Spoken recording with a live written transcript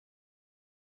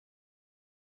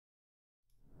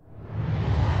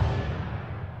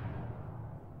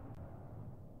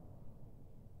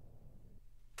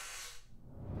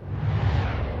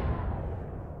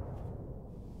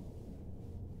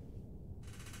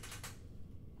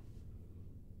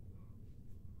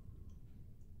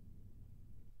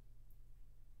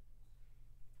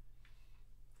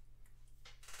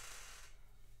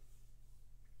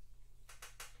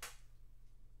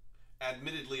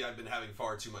admittedly, I've been having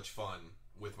far too much fun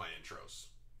with my intros.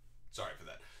 Sorry for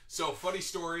that. So, funny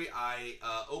story, I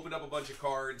opened up a bunch of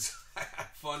cards. I had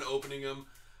fun opening them.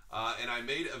 And I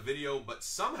made a video, but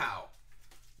somehow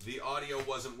the audio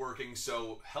wasn't working.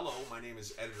 So, hello, my name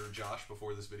is Editor Josh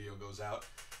before this video goes out.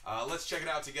 Let's check it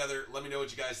out together. Let me know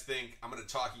what you guys think. I'm going to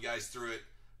talk you guys through it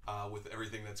with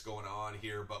everything that's going on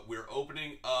here. But we're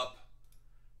opening up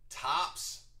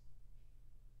Topps.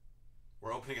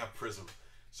 We're opening up Prizm.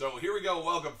 So here we go.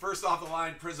 Welcome. First off the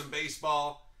line, Prizm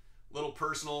Baseball. Little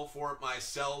personal for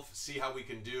myself. See how we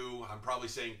can do. I'm probably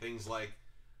saying things like,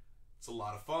 it's a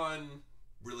lot of fun,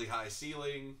 really high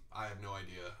ceiling. I have no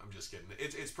idea. I'm just kidding.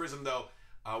 It's Prizm though.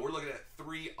 We're looking at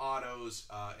 3 autos,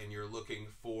 and you're looking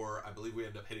for, I believe we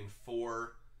end up hitting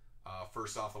 4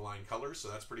 first off the line colors, so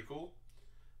that's pretty cool.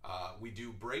 We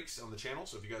do breaks on the channel,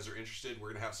 so if you guys are interested, we're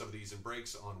going to have some of these in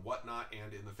breaks on Whatnot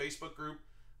and in the Facebook group.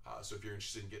 So if you're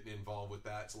interested in getting involved with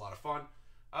that, it's a lot of fun.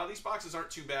 These boxes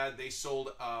aren't too bad. They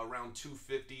sold around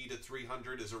 250 to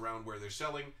 300 is around where they're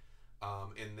selling.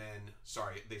 And then,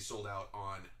 sorry, they sold out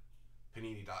on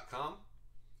Panini.com.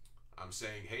 I'm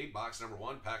saying, hey, box number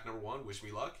 1, pack number 1, wish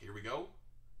me luck. Here we go.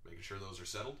 Making sure those are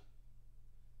settled.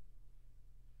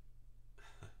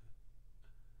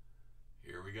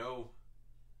 Here we go.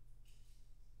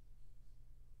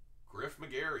 Griff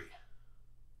McGarry.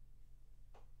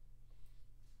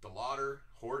 DeLauder,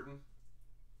 Horton,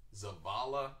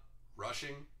 Zavala,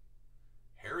 Rushing,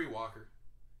 Harry Walker,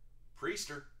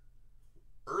 Priester,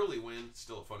 Early Win,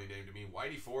 still a funny name to me,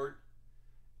 Whitey Ford,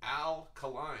 Al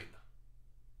Kaline,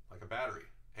 like a battery.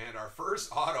 And our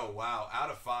first auto, wow, out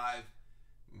of 5,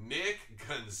 Nick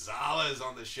Gonzalez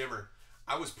on the shimmer.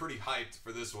 I was pretty hyped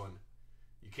for this one.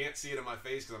 You can't see it in my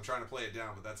face because I'm trying to play it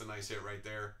down, but that's a nice hit right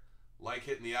there. Like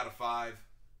hitting the out of 5.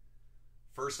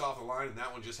 First off the line, and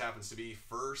that one just happens to be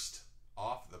first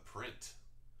off the print.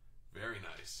 Very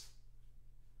nice.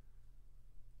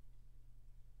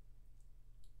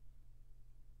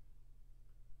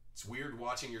 It's weird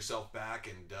watching yourself back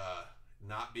and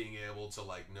not being able to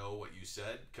like know what you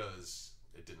said because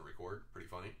it didn't record. Pretty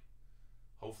funny.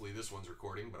 Hopefully this one's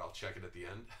recording, but I'll check it at the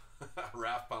end.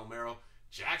 Ralph Palmeiro,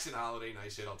 Jackson Holiday,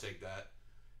 nice hit, I'll take that.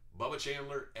 Bubba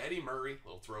Chandler, Eddie Murray,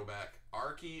 little throwback.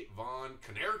 Archie Von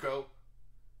Canerco.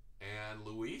 And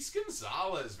Luis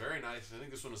Gonzalez, very nice. I think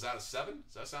this one was out of 7.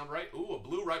 Does that sound right? Ooh, a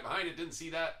blue right behind it. Didn't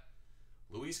see that.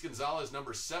 Luis Gonzalez,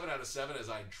 number 7 out of 7 as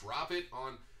I drop it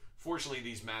on. Fortunately,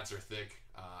 these mats are thick.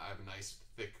 I have a nice,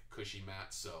 thick, cushy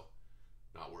mat, so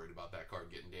not worried about that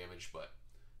card getting damaged. But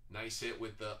nice hit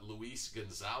with the Luis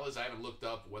Gonzalez. I haven't looked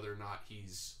up whether or not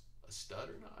he's a stud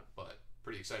or not, but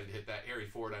pretty excited to hit that. Harry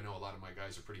Ford, I know a lot of my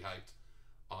guys are pretty hyped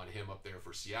on him up there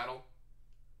for Seattle.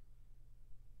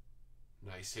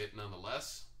 Nice hit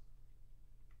nonetheless.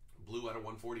 Blue out of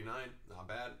 149. Not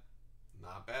bad.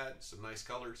 Not bad. Some nice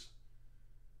colors.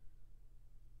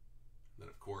 And then,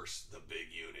 of course, the big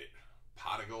unit.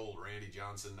 Pot of gold. Randy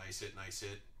Johnson. Nice hit. Nice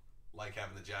hit. Like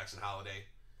having the Jackson Holiday.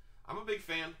 I'm a big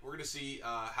fan. We're going to see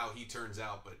how he turns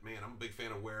out. But, man, I'm a big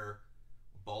fan of where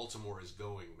Baltimore is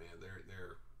going, man.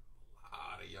 They're a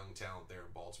lot of young talent there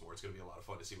in Baltimore. It's going to be a lot of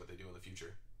fun to see what they do in the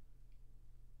future.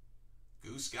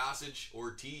 Goose Gossage,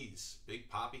 Ortiz, Big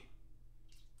Poppy,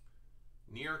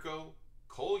 Nierko,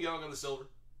 Cole Young on the silver,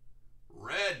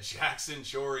 Red Jackson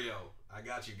Chorio. I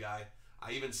got you, Guy.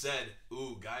 I even said,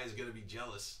 ooh, Guy is going to be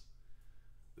jealous.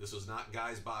 This was not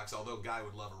Guy's box, although Guy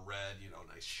would love a red, you know,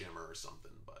 nice shimmer or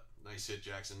something. But nice hit,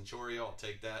 Jackson Chorio. I'll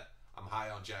take that. I'm high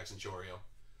on Jackson Chorio.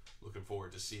 Looking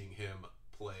forward to seeing him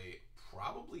play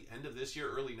probably end of this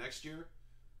year, early next year.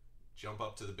 Jump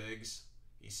up to the bigs.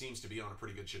 He seems to be on a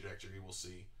pretty good trajectory. We'll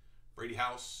see. Brady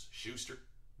House, Schuster,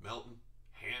 Melton,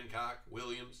 Hancock,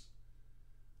 Williams.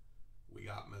 We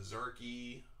got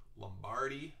Mazzarchi,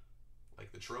 Lombardi,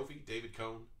 like the trophy. David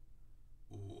Cohn.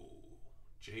 Ooh,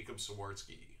 Jacob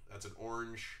Swarsky. That's an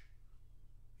orange.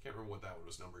 Can't remember what that one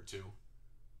was numbered to.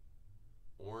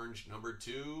 Orange number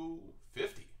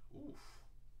 250. Oof.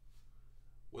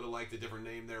 Would have liked a different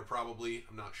name there probably.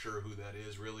 I'm not sure who that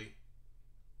is really.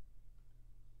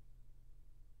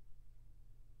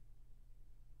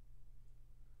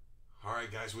 All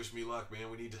right, guys, wish me luck, man.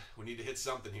 We need to hit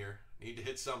something here. Need to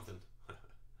hit something.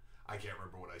 I can't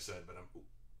remember what I said, but I'm... Ooh,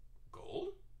 gold?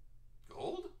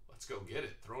 Gold? Let's go get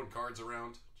it. Throwing cards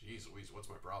around. Jeez Louise, what's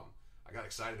my problem? I got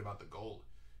excited about the gold.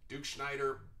 Duke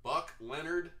Schneider, Buck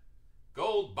Leonard,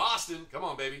 gold, Boston. Come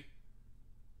on, baby.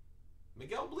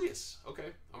 Miguel Blias. Okay,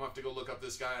 I'm going to have to go look up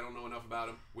this guy. I don't know enough about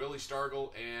him. Willie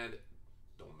Stargell and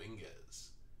Dominguez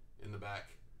in the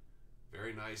back.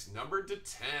 Very nice. Numbered to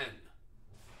 10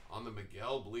 on the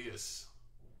Miguel Blias.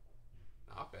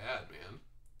 Not bad, man.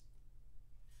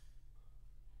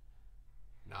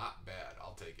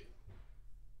 take it.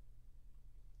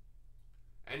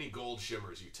 Any gold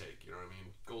shimmers you take, you know what I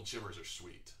mean? Gold shimmers are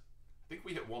sweet. I think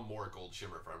we hit one more gold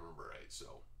shimmer if I remember right, so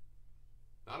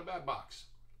not a bad box.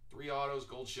 3 autos,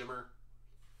 gold shimmer.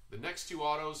 The next 2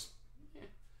 autos,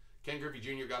 Ken Griffey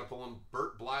Jr. got to pull him.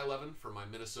 Bert Blyleven for my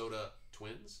Minnesota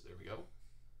Twins. There we go.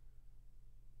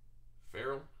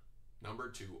 Farrell,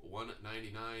 numbered to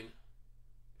 199.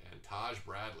 And Taj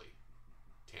Bradley,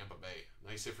 Tampa Bay.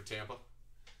 Nice hit for Tampa.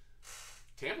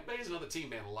 Tampa Bay is another team,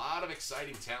 man. A lot of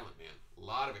exciting talent, man. A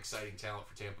lot of exciting talent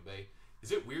for Tampa Bay.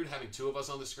 Is it weird having 2 of us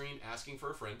on the screen asking for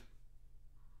a friend?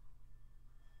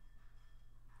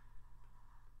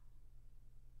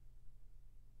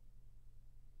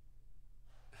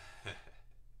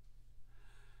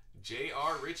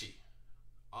 J.R. Ritchie.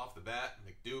 Off the bat,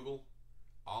 McDougal,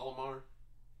 Alomar,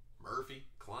 Murphy,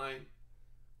 Klein,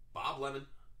 Bob Lemon,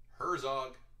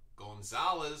 Herzog,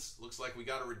 Gonzalez. Looks like we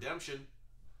got a redemption.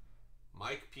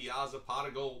 Mike Piazza, pot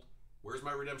of gold. Where's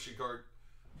my redemption card?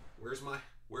 Where's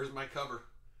my cover?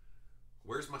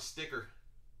 Where's my sticker?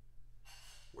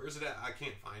 Where's it at? I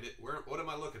can't find it. What am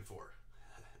I looking for?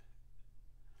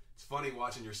 It's funny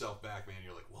watching yourself back, man.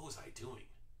 You're like, what was I doing?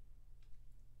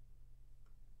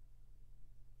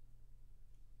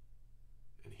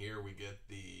 And here we get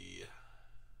the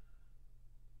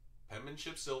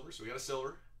penmanship silver. So we got a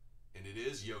silver. And it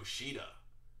is Yoshida.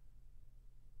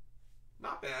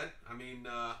 Not bad. I mean,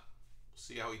 we'll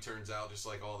see how he turns out, just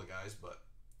like all the guys, but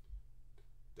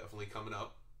definitely coming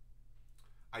up.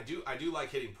 I do like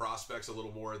hitting prospects a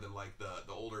little more than like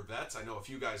the older vets. I know a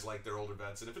few guys like their older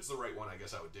vets, and if it's the right one, I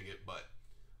guess I would dig it, but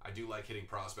I do like hitting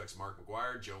prospects. Mark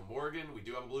McGuire, Joe Morgan. We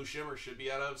do have a blue shimmer. Should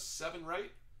be out of 7,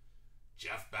 right?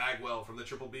 Jeff Bagwell from the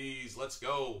Triple Bs. Let's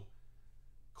go.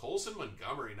 Colson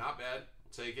Montgomery, not bad.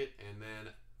 We'll take it. And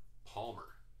then Palmer.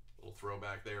 A little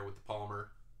throwback there with the Palmer.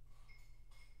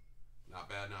 Not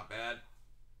bad, not bad.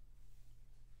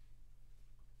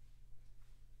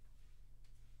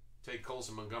 Take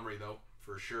Colson Montgomery, though,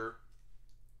 for sure.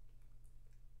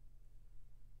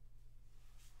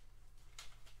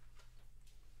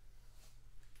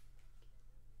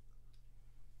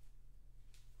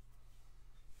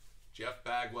 Jeff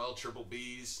Bagwell, Triple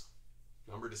Bs,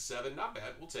 number to 7. Not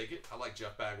bad. We'll take it. I like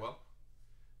Jeff Bagwell.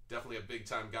 Definitely a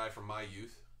big-time guy from my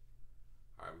youth.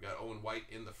 All right, we got Owen White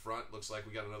in the front. Looks like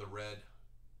we got another red.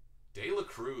 De La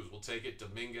Cruz, we'll take it.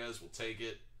 Dominguez, we'll take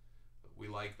it. We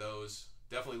like those.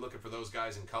 Definitely looking for those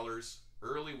guys in colors.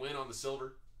 Early win on the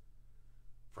silver.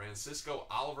 Francisco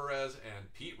Alvarez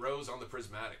and Pete Rose on the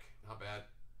prismatic. Not bad.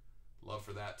 Love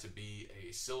for that to be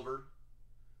a silver,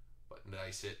 but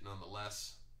nice hit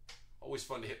nonetheless. Always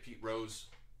fun to hit Pete Rose.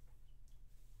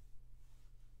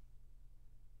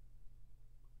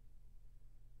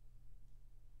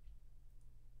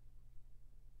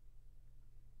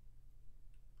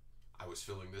 I was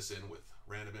filling this in with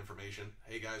random information.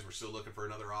 Hey guys, we're still looking for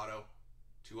another auto.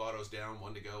 2 autos down,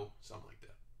 1 to go, something like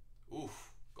that.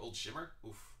 Oof, gold shimmer.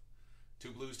 Oof, 2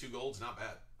 blues, 2 golds, not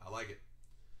bad. I like it.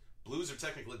 Blues are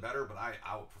technically better, but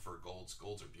I would prefer golds.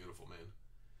 Golds are beautiful, man.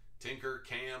 Tinker,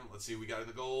 Cam, let's see, we got in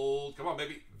the gold. Come on,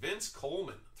 baby. Vince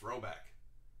Coleman, throwback.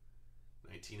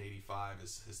 1985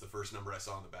 is the first number I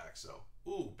saw on the back, so.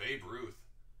 Ooh, Babe Ruth.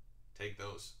 Take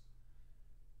those.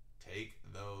 Take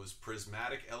those.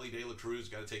 Prismatic, Ellie De La Cruz,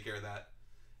 got to take care of that.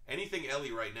 Anything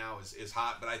Ellie right now is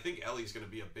hot, but I think Ellie's going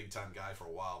to be a big-time guy for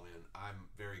a while, man. I'm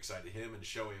very excited. Him and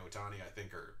Shohei Ohtani, I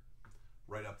think, are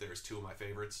right up there as 2 of my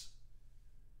favorites.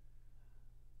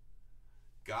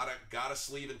 Gotta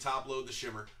sleeve and top load the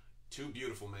shimmer. Too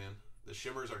beautiful, man. The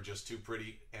shimmers are just too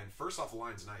pretty. And first off the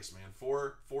line's nice, man.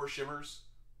 4 shimmers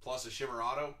plus a shimmer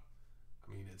auto.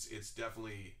 I mean, it's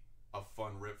definitely a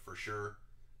fun rip for sure.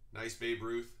 Nice Babe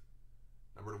Ruth.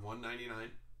 Number to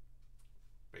 199.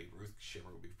 Babe Ruth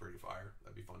shimmer would be pretty fire.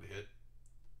 That'd be fun to hit.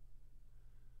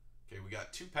 Okay, we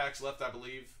got 2 packs left, I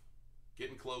believe.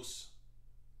 Getting close.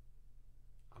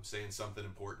 I'm saying something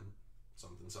important.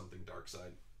 Something dark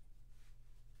side.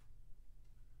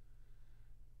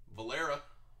 Valera.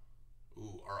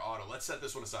 Ooh, our auto. Let's set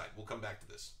this one aside. We'll come back to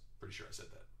this. Pretty sure I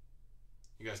said that.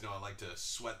 You guys know I like to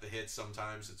sweat the hits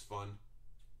sometimes. It's fun.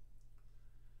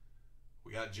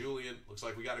 We got Julian. Looks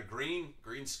like we got a green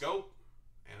scope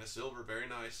and a silver. Very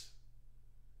nice.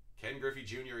 Ken Griffey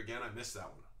Jr. again. I missed that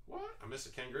one. What? I missed a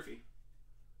Ken Griffey?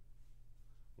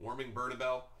 Warming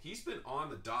Bernabel. He's been on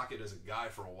the docket as a guy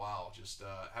for a while. Just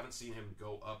haven't seen him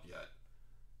go up yet.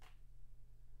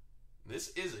 This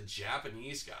is a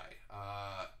Japanese guy.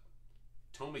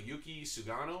 Tomoyuki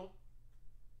Sugano.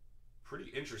 Pretty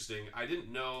interesting. I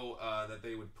didn't know that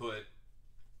they would put...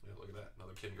 Yeah, look at that.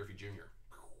 Another Ken Griffey Jr.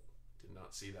 Did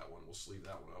not see that one. We'll sleeve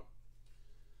that one up.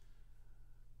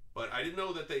 But I didn't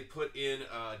know that they put in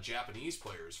Japanese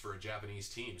players for a Japanese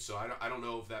team. So I don't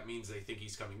know if that means they think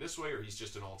he's coming this way or he's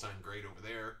just an all-time great over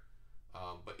there.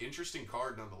 But interesting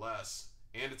card nonetheless.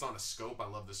 And it's on a scope. I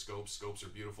love the scopes. Scopes are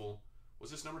beautiful.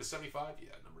 Was this number to 75?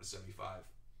 Yeah, number to 75.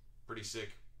 Pretty sick.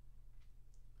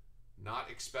 Not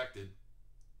expected.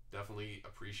 Definitely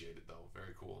appreciate it, though.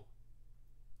 Very cool.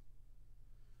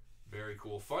 Very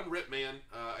cool. Fun rip, man.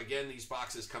 Again, these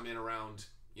boxes come in around,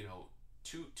 you know,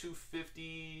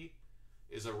 250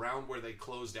 is around where they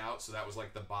closed out. So that was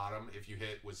like the bottom. If you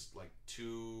hit was like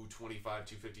 225,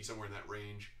 250, somewhere in that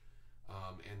range.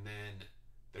 And then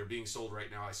they're being sold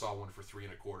right now. I saw one for $3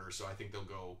 1/4. So I think they'll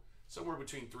go somewhere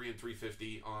between $3 and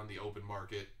 $350 on the open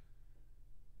market.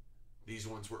 These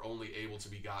ones were only able to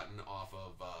be gotten off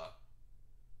of,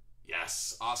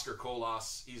 yes, Oscar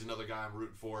Colas. He's another guy I'm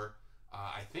rooting for.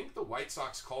 I think the White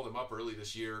Sox called him up early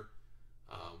this year.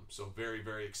 So very,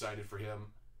 very excited for him.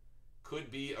 Could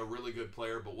be a really good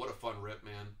player, but what a fun rip,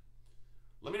 man.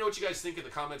 Let me know what you guys think in the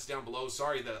comments down below.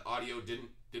 Sorry the audio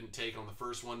didn't take on the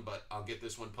first one, but I'll get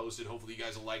this one posted. Hopefully you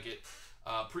guys will like it.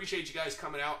 Appreciate you guys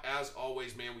coming out. As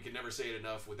always, man, we can never say it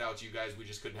enough. Without you guys, we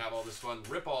just couldn't have all this fun.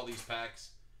 Rip all these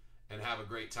packs and have a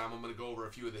great time. I'm going to go over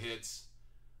a few of the hits.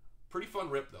 Pretty fun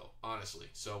rip, though, honestly.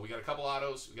 So we got a couple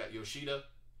autos. We got Yoshida.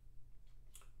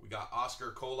 We got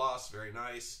Oscar Colas. Very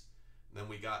nice. And then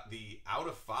we got the out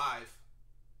of 5.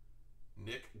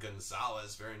 Nick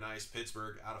Gonzalez. Very nice.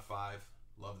 Pittsburgh out of 5.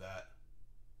 Love that.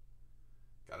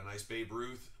 Got a nice Babe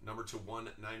Ruth. Number to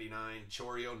 199.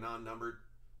 Chorio, non-numbered.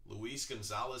 Luis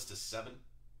Gonzalez to 7.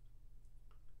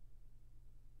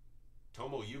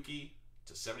 Tomoyuki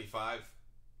to 75.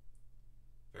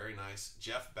 Very nice.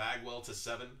 Jeff Bagwell to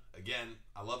 7. Again,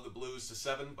 I love the blues to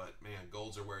 7, but man,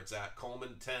 golds are where it's at.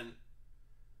 Coleman 10.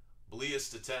 Blias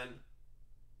to 10.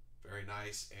 Very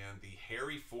nice. And the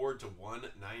Harry Ford to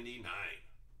 199.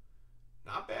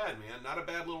 Not bad, man. Not a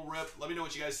bad little rip. Let me know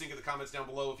what you guys think in the comments down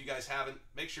below. If you guys haven't,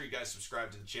 make sure you guys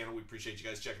subscribe to the channel. We appreciate you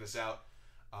guys checking us out.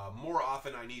 More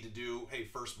often I need to do, hey,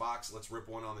 first box, let's rip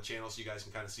one on the channel so you guys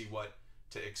can kind of see what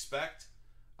to expect.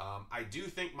 I do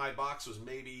think my box was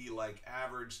maybe like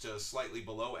average to slightly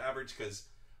below average because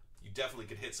you definitely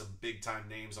could hit some big time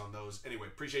names on those. Anyway,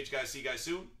 appreciate you guys. See you guys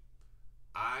soon.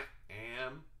 I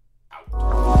am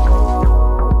out.